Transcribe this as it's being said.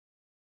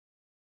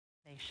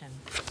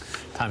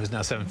Time is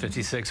now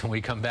 7:56. When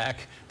we come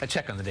back, a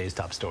check on the day's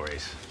top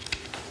stories.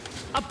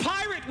 A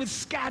pirate with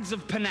scads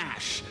of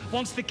panache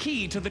wants the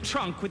key to the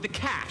trunk with the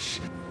cash.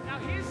 Now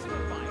here's some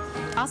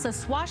advice. Also,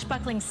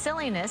 swashbuckling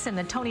silliness in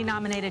the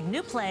Tony-nominated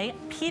new play,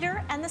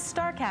 Peter and the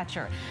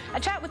Starcatcher. A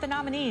chat with the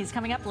nominees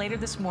coming up later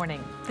this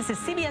morning. This is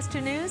CBS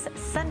 2 News,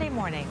 Sunday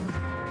morning.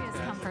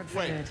 Comfort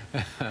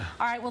food.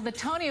 All right, well, the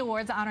Tony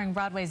Awards honoring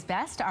Broadway's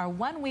best are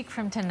 1 week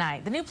from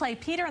tonight. The new play,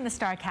 Peter and the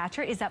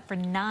Starcatcher, is up for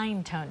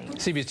 9 Tonys.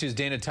 CBS 2's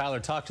Dana Tyler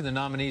talked to the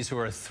nominees who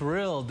are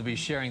thrilled to be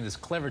sharing this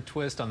clever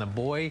twist on the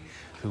boy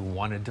who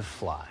wanted to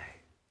fly.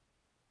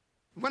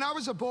 When I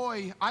was a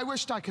boy, I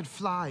wished I could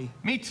fly.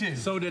 Me too.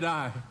 So did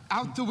I.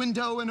 Out the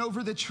window and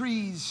over the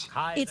trees.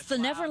 It's the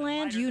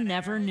Neverland you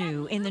never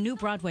knew in the new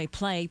Broadway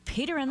play,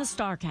 Peter and the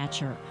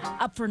Starcatcher.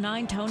 Up for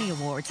 9 Tony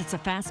Awards, it's a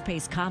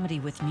fast-paced comedy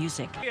with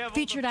music.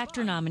 Featured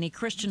actor nominee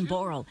Christian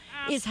Borle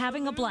is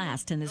having a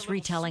blast in this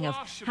retelling of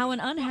how an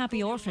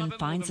unhappy orphan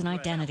finds an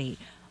identity.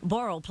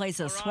 Borle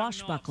plays a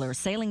swashbuckler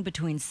sailing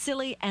between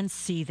silly and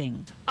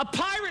seething. A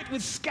pirate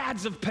with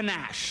scads of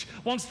panache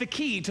wants the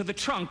key to the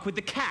trunk with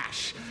the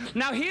cash.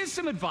 Now here's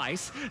some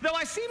advice. Though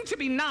I seem to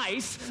be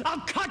nice, I'll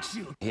cut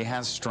you. He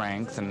has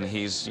strength and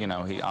he's,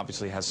 he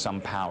obviously has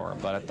some power,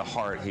 but at the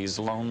heart he's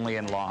lonely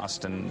and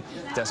lost and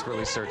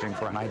desperately searching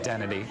for an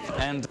identity.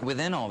 And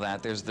within all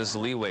that, there's this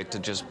leeway to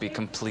just be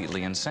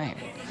completely insane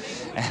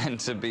and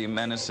to be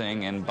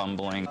menacing and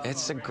bumbling.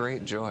 It's a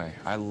great joy.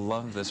 I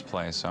love this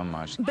play so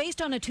much.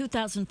 Based on a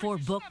 2004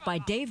 book by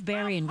Dave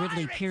Barry and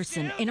Ridley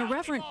Pearson, an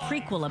irreverent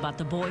prequel about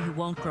the boy who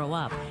won't grow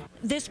up.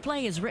 This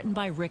play is written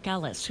by Rick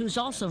Elice, who's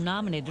also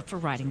nominated for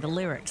writing the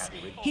lyrics.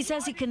 He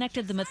says he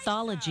connected the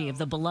mythology of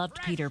the beloved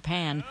Peter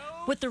Pan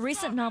with the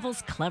recent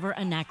novel's clever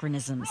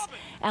anachronisms.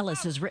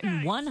 Elice has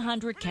written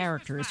 100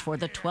 characters for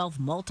the 12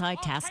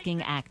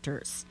 multitasking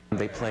actors.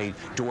 They play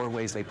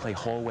doorways, they play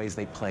hallways,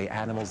 they play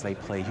animals, they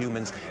play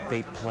humans,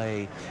 they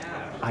play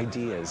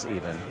ideas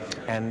even,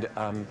 and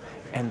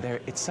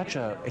it's such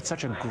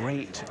a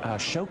great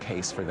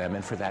showcase for them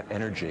and for that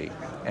energy,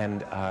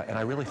 and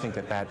I really think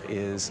that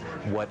is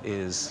what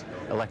is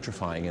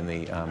electrifying in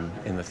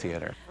the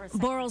theater.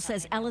 Borle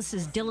says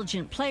Ellis's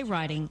diligent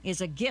playwriting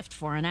is a gift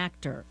for an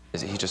actor.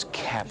 He just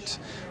kept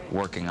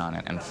working on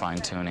it and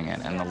fine-tuning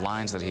it, and the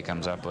lines that he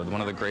comes up with. One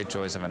of the great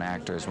joys of an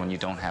actor is when you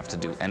don't have to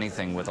do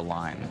anything with a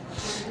line.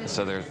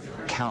 So there's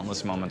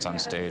countless moments on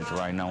stage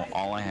where I know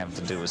all I have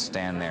to do is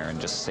stand there and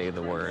just say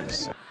the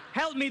words.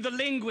 Help me, the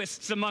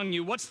linguists among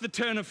you. What's the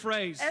turn of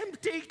phrase?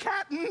 Empty,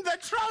 Captain. The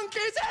trunk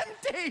is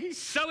empty.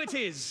 So it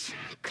is.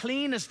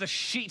 Clean as the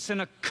sheets in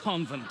a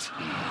convent.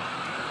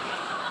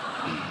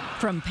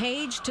 From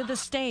page to the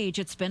stage,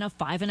 it's been a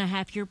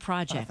 5.5-year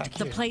project.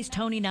 The play's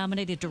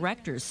Tony-nominated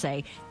directors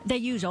say they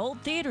use old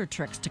theater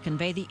tricks to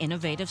convey the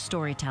innovative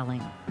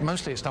storytelling.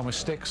 Mostly it's done with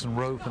sticks and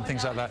rope and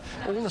things like that.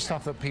 All the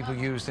stuff that people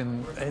used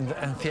in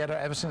theater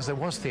ever since there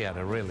was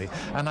theater, really.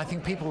 And I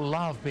think people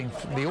love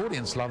the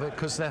audience love it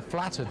because they're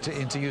flattered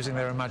into using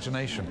their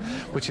imagination,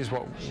 which is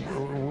what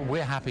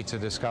we're happy to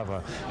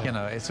discover.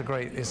 It's a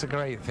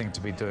great thing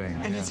to be doing.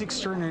 And it's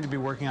extraordinary to be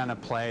working on a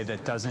play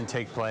that doesn't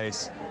take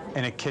place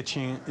in a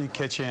kitchen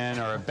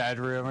or a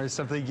bedroom or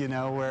something,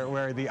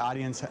 where the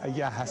audience,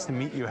 has to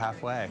meet you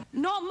halfway.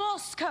 Not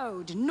Morse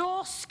code,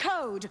 Norse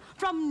code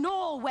from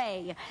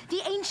Norway,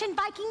 the ancient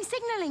Viking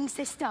signaling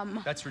system.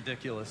 That's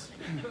ridiculous.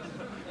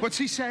 What's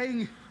he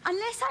saying?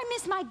 Unless I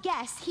miss my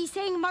guess, he's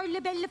saying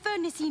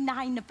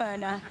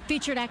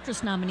Featured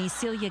actress nominee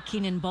Celia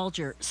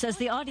Keenan-Bolger says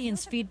the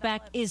audience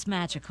feedback is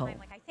magical.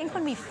 I think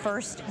when we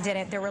first did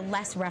it, there were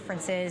less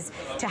references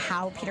to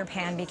how Peter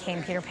Pan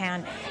became Peter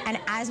Pan. And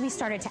as we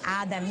started to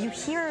add them, you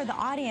hear the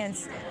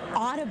audience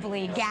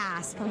audibly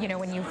gasp,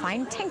 when you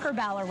find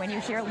Tinkerbell or when you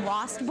hear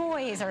Lost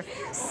Boys or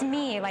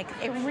Smee.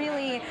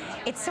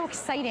 It's so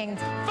exciting.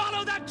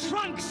 Follow that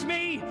trunk,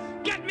 Smee!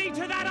 Get me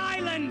to that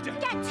island!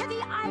 Get to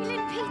the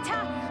island,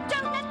 Peter!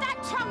 Don't let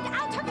that trunk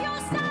out of your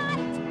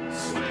sight!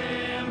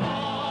 Swim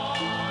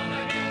on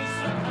against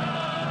the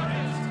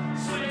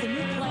current. The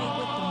new play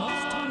with the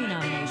most Tony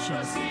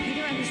nominations,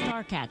 Peter and the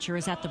Starcatcher,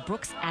 is at the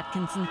Brooks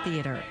Atkinson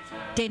Theater.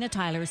 Dana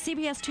Tyler,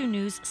 CBS 2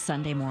 News,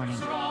 Sunday morning.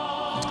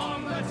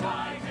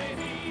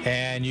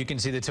 And you can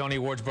see the Tony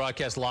Awards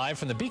broadcast live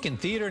from the Beacon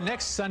Theater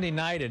next Sunday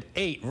night at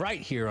 8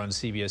 right here on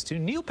CBS 2.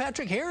 Neil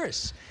Patrick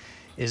Harris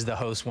is the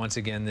host once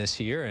again this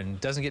year and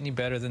doesn't get any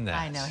better than that.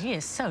 I know. He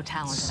is so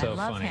talented. So I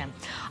love funny. him.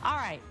 All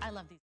right. I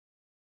love these.